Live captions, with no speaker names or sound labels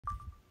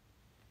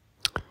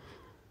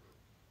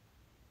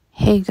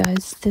Hey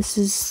guys, this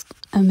is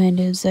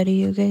Amanda Zeddy,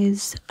 you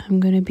guys. I'm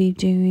going to be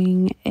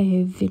doing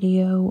a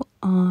video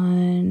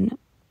on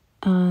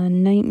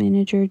Night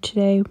Manager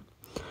today.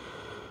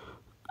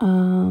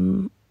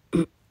 And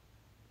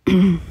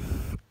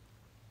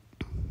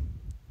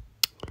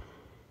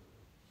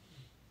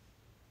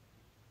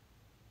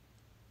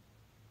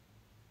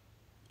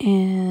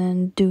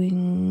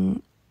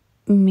doing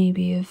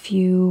maybe a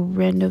few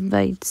random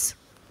fights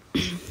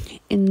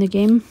in the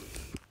game.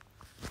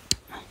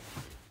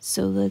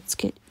 So let's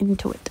get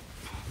into it.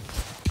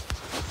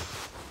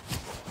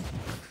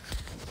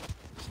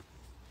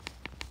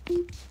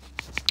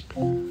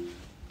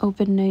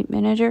 Open Night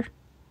Manager.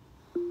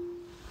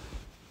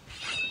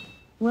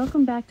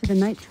 Welcome back to the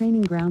Night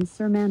Training Grounds,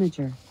 Sir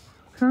Manager.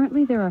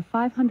 Currently there are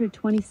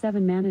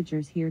 527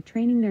 managers here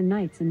training their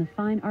knights in the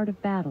fine art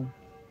of battle.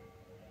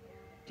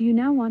 Do you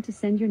now want to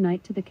send your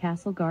knight to the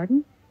castle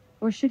garden?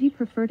 Or should he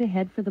prefer to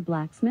head for the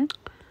blacksmith?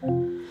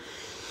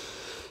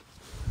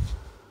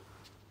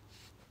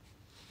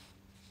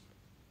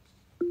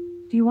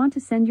 Do you want to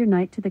send your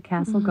knight to the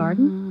castle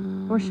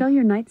garden? Or shall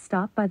your knight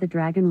stop by the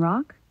Dragon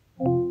Rock?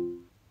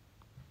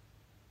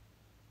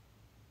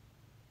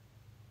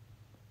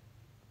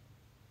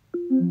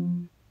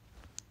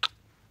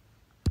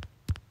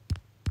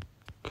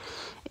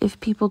 If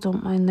people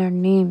don't mind their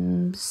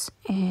names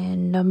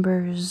and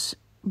numbers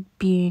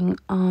being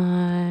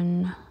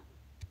on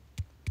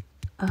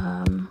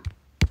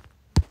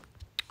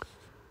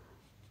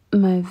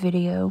my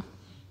video,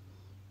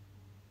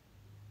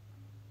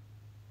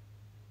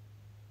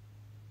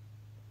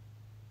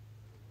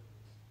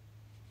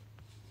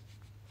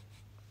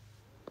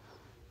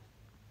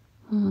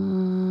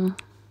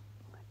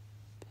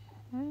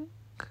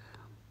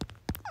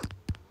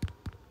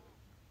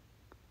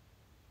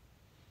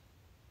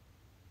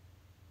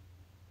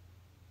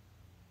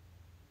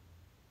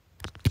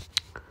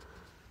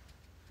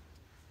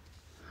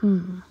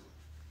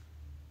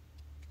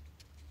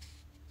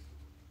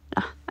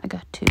 I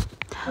got two.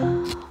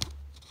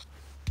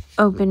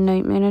 Open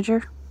Night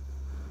Manager.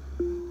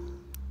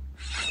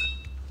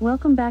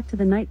 Welcome back to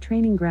the Night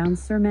Training Grounds,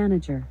 Sir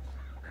Manager.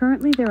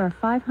 Currently there are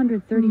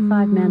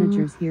 535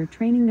 managers here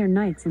training their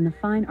knights in the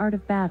fine art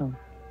of battle.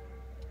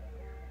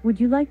 Would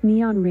you like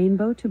Neon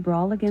Rainbow to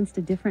brawl against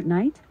a different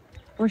knight?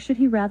 Or should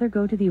he rather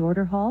go to the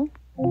order hall?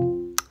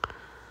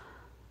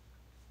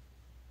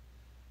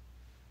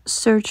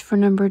 Search for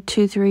number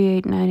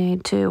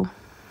 238982.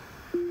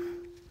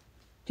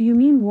 Do you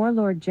mean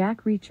Warlord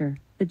Jack Reacher,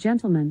 the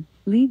gentleman,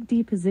 League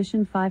D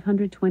position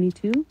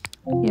 522?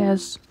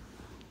 Yes.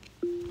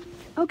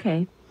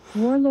 Okay,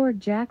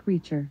 Warlord Jack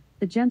Reacher,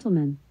 the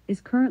gentleman,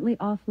 is currently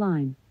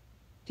offline.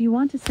 Do you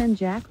want to send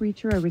Jack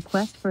Reacher a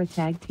request for a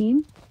tag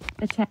team?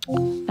 Attack.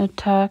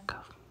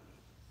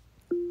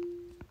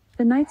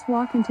 The knights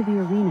walk into the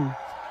arena.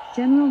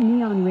 General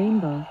Neon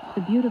Rainbow,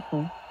 the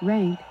beautiful,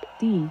 rank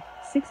D,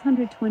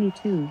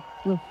 622,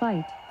 will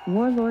fight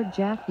Warlord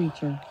Jack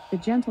Reacher, the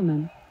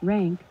gentleman,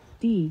 rank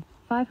D,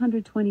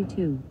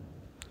 522.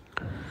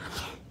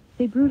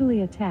 They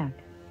brutally attack.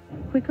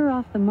 Quicker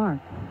off the mark,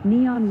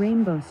 Neon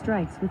Rainbow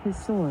strikes with his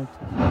sword.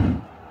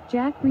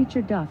 Jack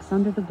Reacher ducks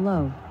under the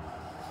blow.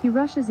 He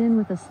rushes in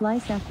with a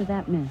slice after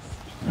that miss.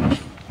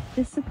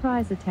 This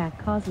surprise attack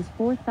causes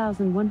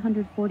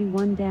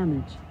 4,141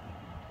 damage.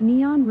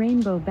 Neon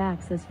Rainbow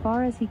backs as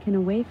far as he can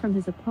away from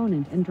his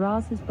opponent and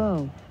draws his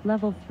bow,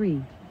 level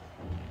 3.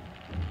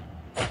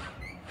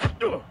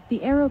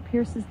 The arrow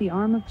pierces the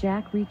arm of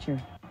Jack Reacher.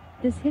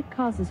 This hit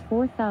causes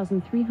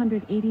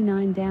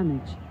 4,389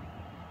 damage.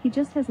 He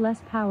just has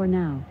less power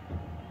now.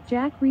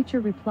 Jack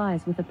Reacher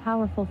replies with a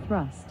powerful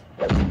thrust.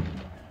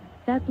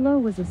 That blow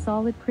was a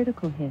solid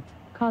critical hit,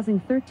 causing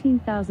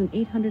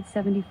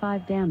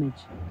 13,875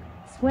 damage.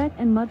 Sweat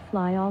and mud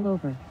fly all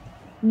over.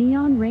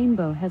 Neon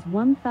Rainbow has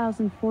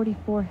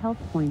 1,044 health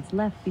points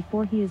left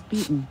before he is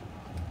beaten.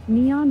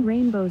 Neon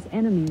Rainbow's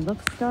enemy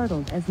looks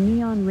startled as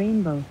Neon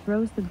Rainbow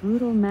throws the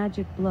brutal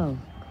magic blow,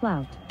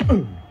 Clout.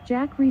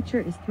 Jack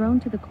Reacher is thrown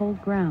to the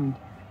cold ground.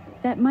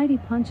 That mighty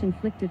punch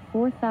inflicted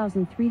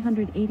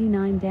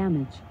 4,389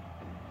 damage.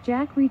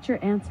 Jack Reacher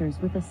answers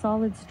with a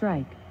solid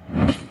strike.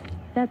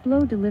 That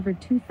blow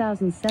delivered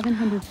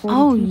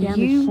 2,742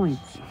 damage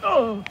points.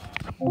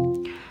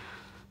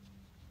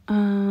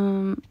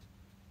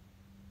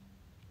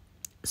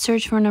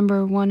 Search for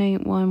number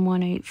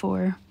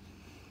 181184.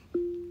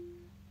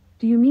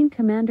 Do you mean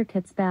Commander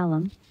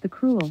Quetzbalam, the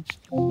Cruel?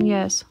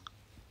 Yes.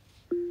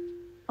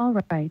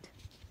 Alright.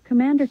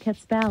 Commander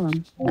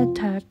Quetzbalam,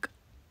 Attack.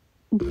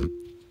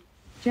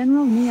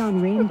 General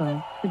Neon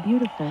Rainbow, the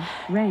beautiful,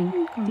 rank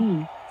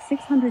D,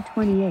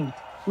 628,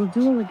 will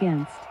duel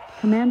against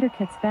Commander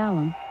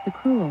Quetzbalam, the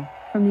Cruel,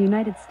 from the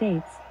United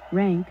States,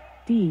 rank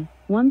D,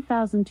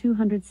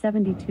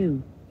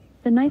 1272.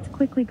 The knights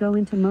quickly go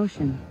into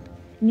motion.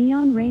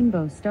 Neon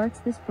Rainbow starts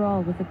this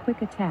brawl with a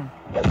quick attack.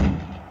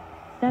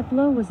 That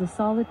blow was a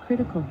solid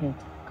critical hit,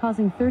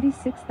 causing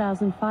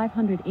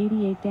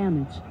 36,588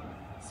 damage.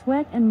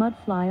 Sweat and mud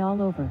fly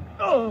all over.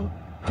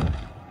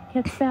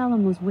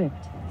 Quetzbalam was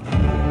whipped.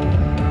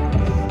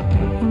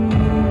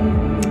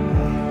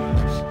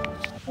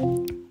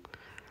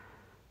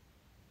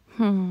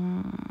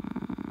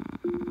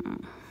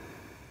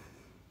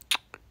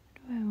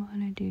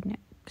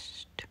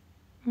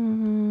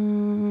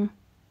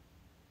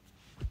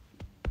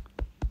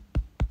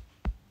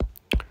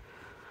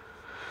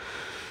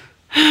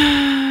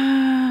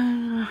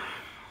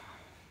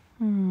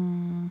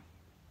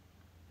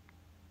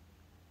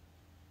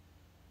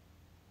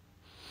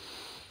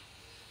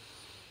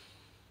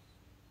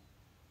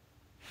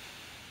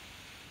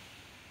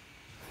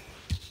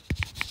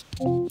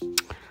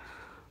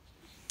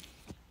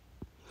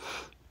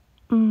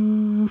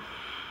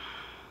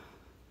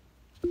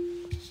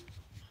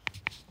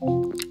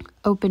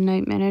 Open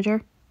Night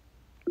Manager.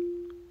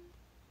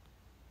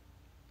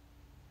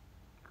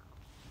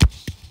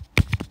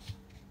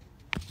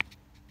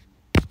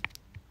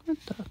 What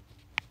the?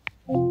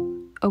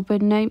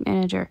 Open Night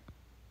Manager.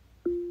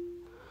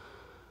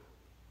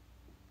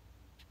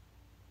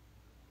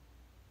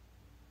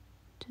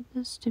 Did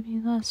this to me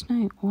last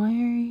night. Why are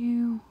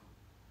you?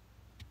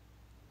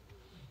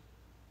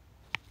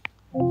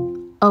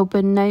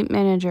 Open Night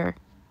Manager.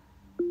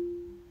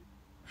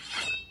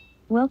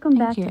 Welcome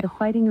Thank back you. to the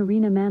Fighting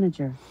Arena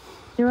Manager.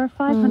 There are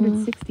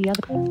 560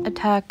 other...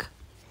 Attack.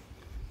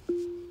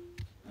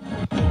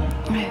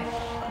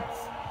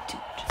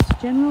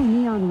 General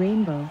Neon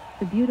Rainbow,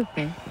 the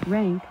Beautiful,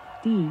 rank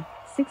D,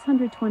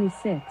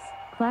 626,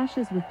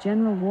 clashes with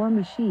General War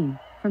Machine,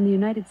 from the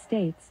United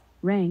States,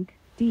 rank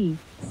D,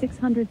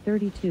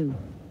 632.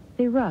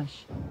 They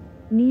rush.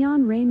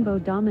 Neon Rainbow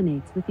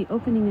dominates with the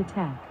opening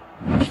attack.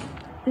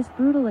 This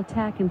brutal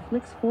attack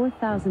inflicts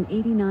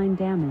 4,089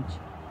 damage.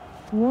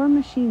 War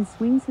Machine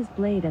swings his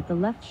blade at the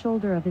left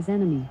shoulder of his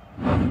enemy.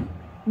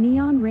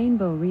 Neon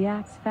Rainbow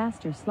reacts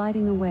faster,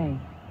 sliding away.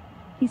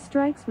 He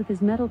strikes with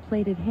his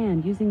metal-plated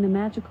hand using the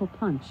magical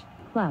punch,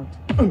 Clout.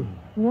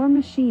 War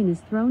Machine is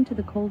thrown to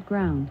the cold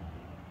ground.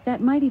 That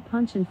mighty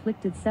punch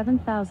inflicted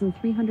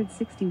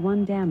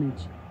 7,361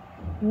 damage.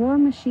 War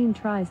Machine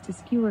tries to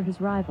skewer his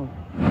rival.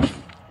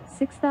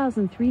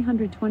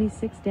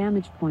 6,326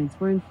 damage points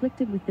were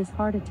inflicted with this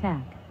hard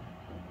attack.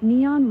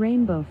 Neon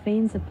Rainbow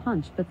feigns a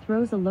punch but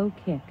throws a low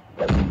kick.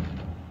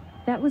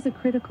 That was a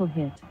critical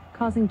hit,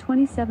 causing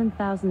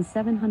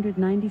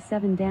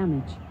 27,797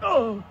 damage.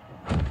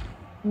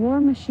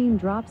 War Machine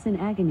drops in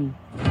agony.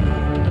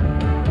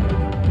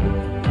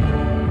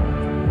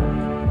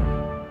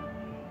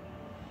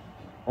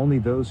 Only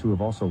those who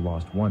have also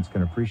lost once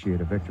can appreciate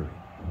a victory.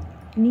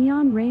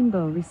 Neon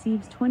Rainbow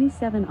receives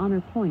 27 honor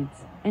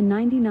points and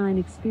 99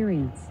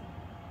 experience.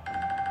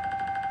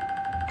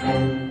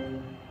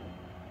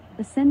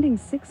 Ascending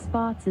 6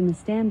 spots in the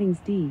standings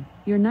D,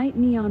 your Knight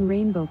Neon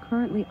Rainbow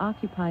currently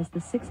occupies the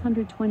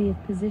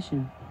 620th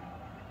position.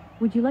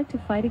 Would you like to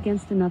fight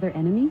against another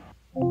enemy?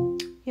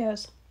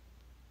 Yes.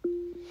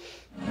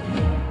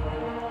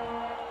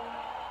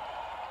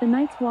 The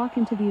knights walk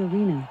into the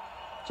arena.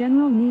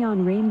 General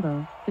Neon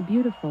Rainbow, the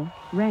Beautiful,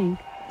 rank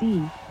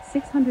D,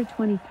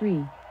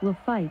 623, will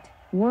fight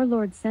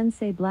Warlord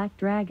Sensei Black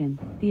Dragon,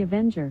 the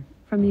Avenger,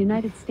 from the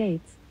United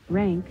States,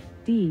 rank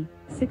D,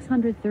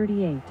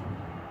 638.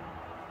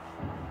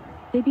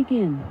 They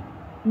begin.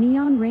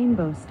 Neon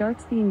Rainbow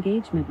starts the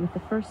engagement with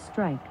the first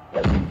strike.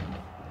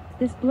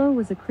 This blow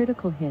was a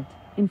critical hit,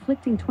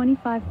 inflicting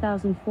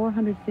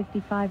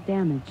 25,455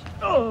 damage.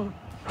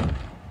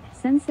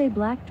 Sensei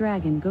Black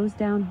Dragon goes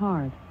down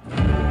hard.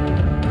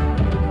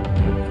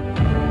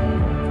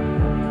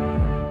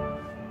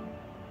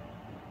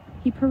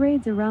 He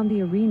parades around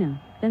the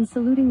arena, then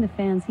saluting the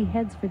fans he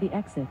heads for the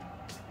exit.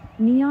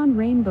 Neon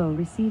Rainbow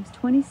receives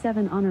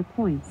 27 honor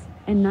points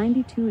and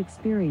 92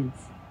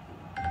 experience.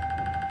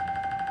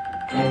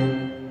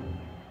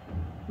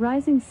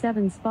 Rising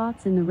 7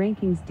 spots in the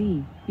rankings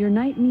D, your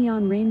Knight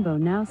Neon Rainbow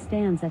now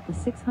stands at the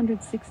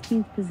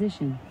 616th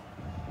position.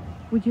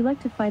 Would you like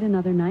to fight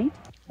another knight?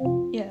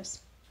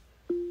 Yes.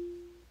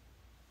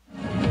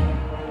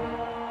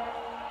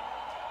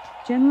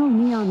 General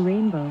Neon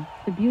Rainbow,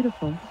 the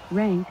Beautiful,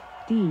 rank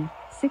D,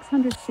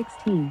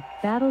 616,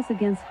 battles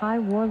against High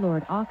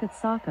Warlord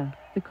Akatsuka,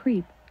 the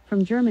Creep,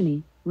 from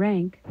Germany,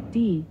 rank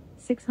D,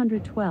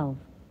 612.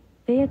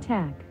 They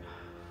attack.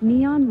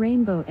 Neon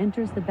Rainbow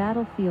enters the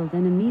battlefield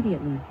and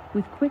immediately,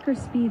 with quicker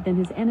speed than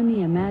his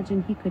enemy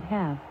imagined he could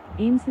have,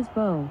 aims his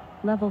bow,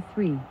 level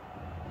 3.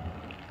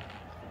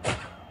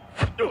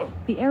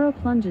 The arrow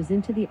plunges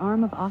into the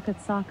arm of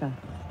Akatsuka.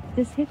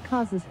 This hit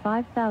causes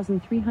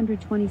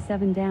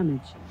 5,327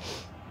 damage.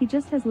 He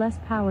just has less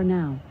power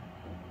now.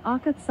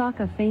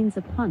 Akatsuka feigns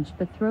a punch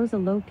but throws a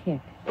low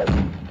kick.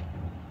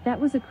 That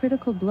was a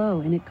critical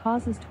blow and it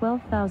causes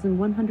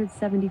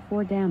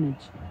 12,174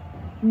 damage.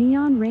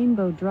 Neon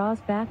Rainbow draws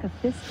back a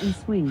fist and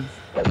swings.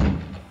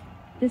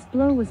 This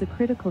blow was a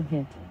critical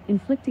hit,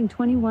 inflicting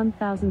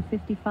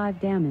 21,055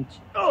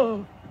 damage.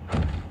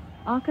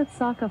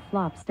 Akatsuka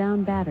flops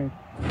down battered.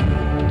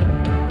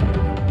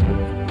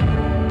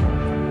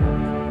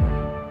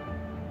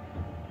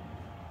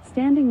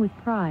 Standing with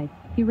pride,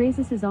 he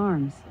raises his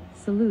arms,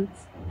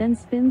 salutes, then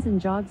spins and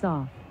jogs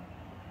off.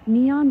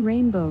 Neon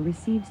Rainbow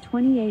receives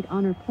 28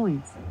 honor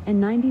points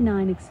and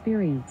 99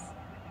 experience.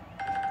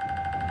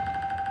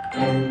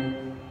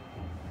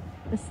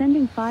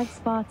 Ascending 5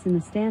 spots in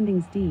the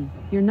standings D,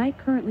 your knight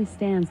currently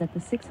stands at the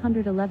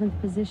 611th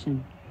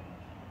position.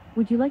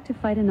 Would you like to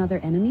fight another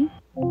enemy?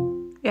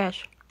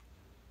 Yes.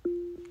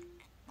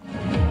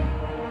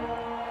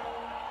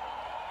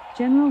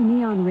 General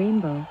Neon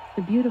Rainbow,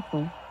 the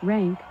Beautiful,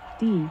 rank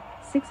D,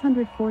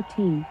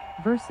 614,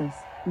 versus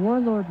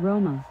Warlord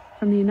Roma,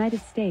 from the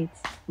United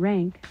States,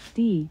 rank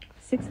D,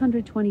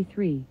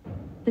 623.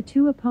 The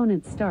two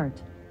opponents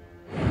start.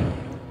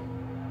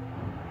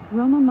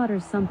 Roma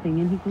mutters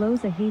something and he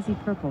glows a hazy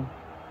purple.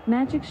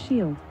 Magic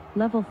shield,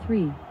 level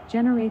 3,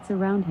 generates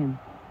around him.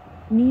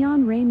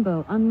 Neon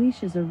Rainbow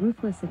unleashes a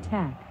ruthless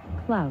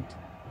attack, Clout.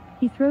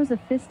 He throws a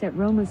fist at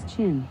Roma's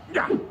chin.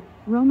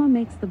 Roma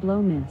makes the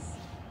blow miss.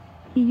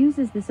 He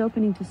uses this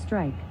opening to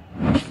strike.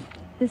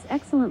 This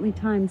excellently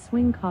timed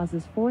swing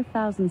causes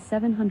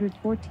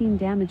 4,714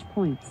 damage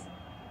points.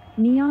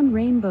 Neon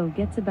Rainbow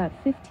gets about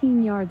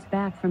 15 yards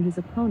back from his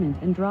opponent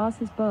and draws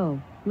his bow,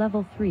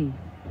 level 3.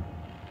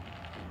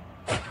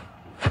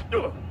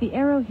 The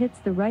arrow hits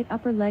the right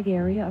upper leg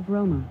area of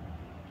Roma.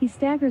 He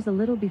staggers a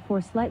little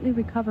before slightly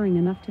recovering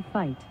enough to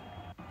fight.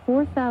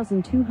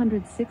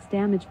 4,206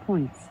 damage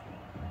points.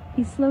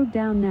 He's slowed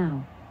down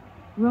now.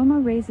 Roma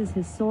raises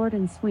his sword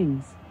and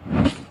swings.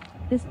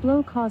 This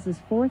blow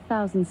causes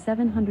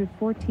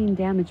 4,714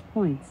 damage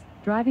points,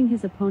 driving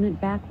his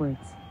opponent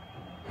backwards.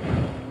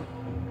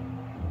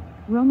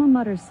 Roma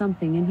mutters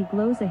something and he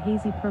glows a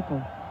hazy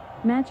purple.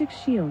 Magic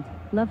Shield,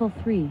 level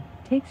 3,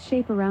 takes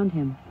shape around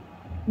him.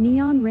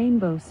 Neon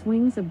Rainbow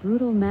swings a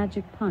brutal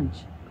magic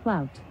punch,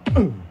 Clout.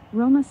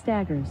 Roma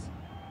staggers.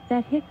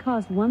 That hit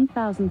caused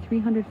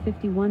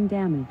 1,351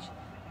 damage.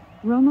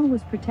 Roma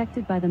was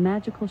protected by the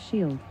magical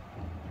shield.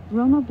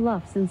 Roma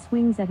bluffs and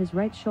swings at his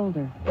right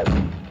shoulder.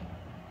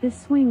 This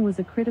swing was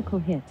a critical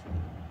hit.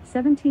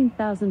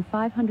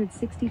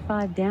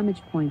 17,565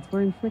 damage points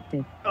were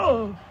inflicted.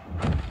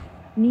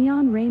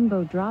 Neon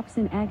Rainbow drops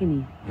in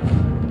agony.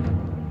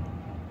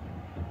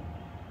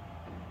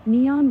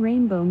 Neon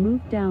Rainbow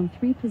moved down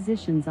 3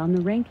 positions on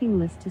the ranking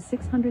list to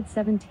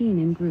 617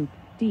 in Group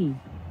D.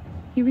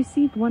 He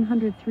received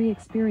 103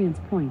 experience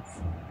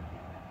points.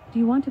 Do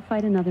you want to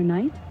fight another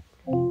night?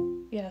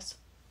 Yes.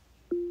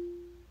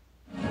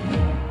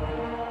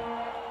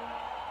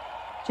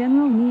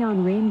 General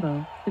Neon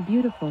Rainbow, the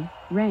Beautiful,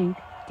 rank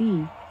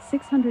D,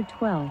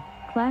 612,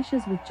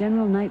 clashes with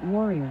General Night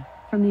Warrior,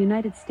 from the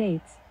United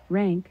States,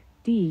 rank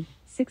D,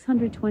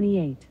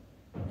 628.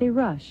 They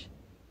rush.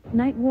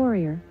 Night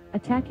Warrior,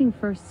 attacking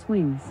first,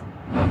 swings.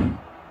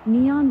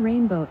 Neon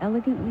Rainbow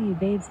elegantly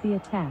evades the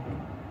attack.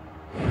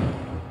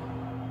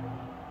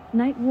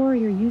 Night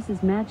Warrior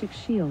uses Magic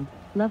Shield,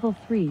 level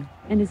 3,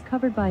 and is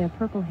covered by a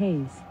purple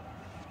haze.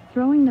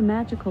 Throwing the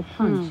magical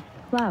punch,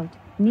 Clout,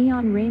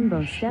 Neon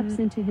Rainbow steps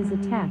into his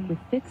attack with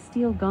thick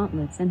steel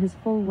gauntlets and his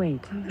full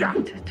weight.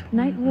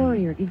 Night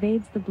Warrior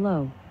evades the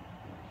blow.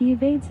 He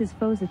evades his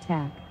foe's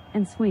attack,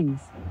 and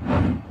swings.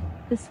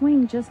 The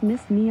swing just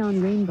missed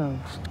Neon Rainbow.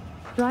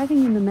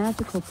 Driving in the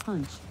magical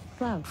punch,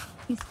 Clout,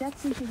 he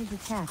steps into his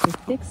attack with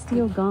thick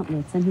steel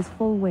gauntlets and his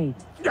full weight.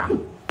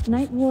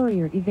 Night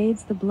Warrior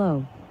evades the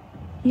blow.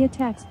 He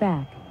attacks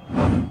back.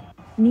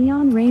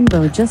 Neon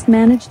Rainbow just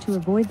managed to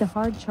avoid the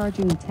hard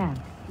charging attack.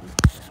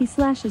 He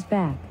slashes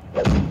back.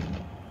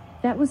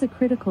 That was a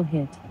critical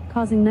hit,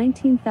 causing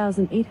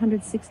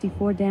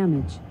 19,864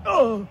 damage.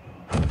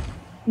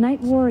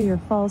 Night Warrior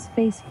falls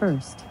face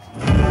first.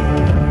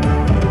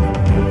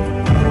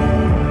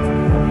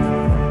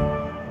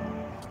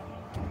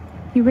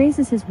 He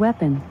raises his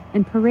weapon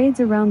and parades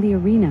around the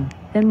arena,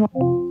 then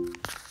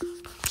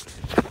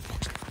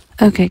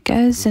Okay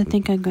guys, I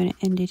think I'm going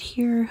to end it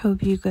here.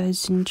 Hope you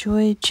guys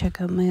enjoyed.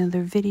 Check out my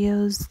other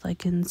videos,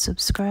 like and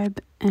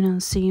subscribe, and I'll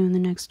see you in the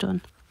next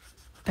one.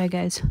 Bye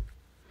guys.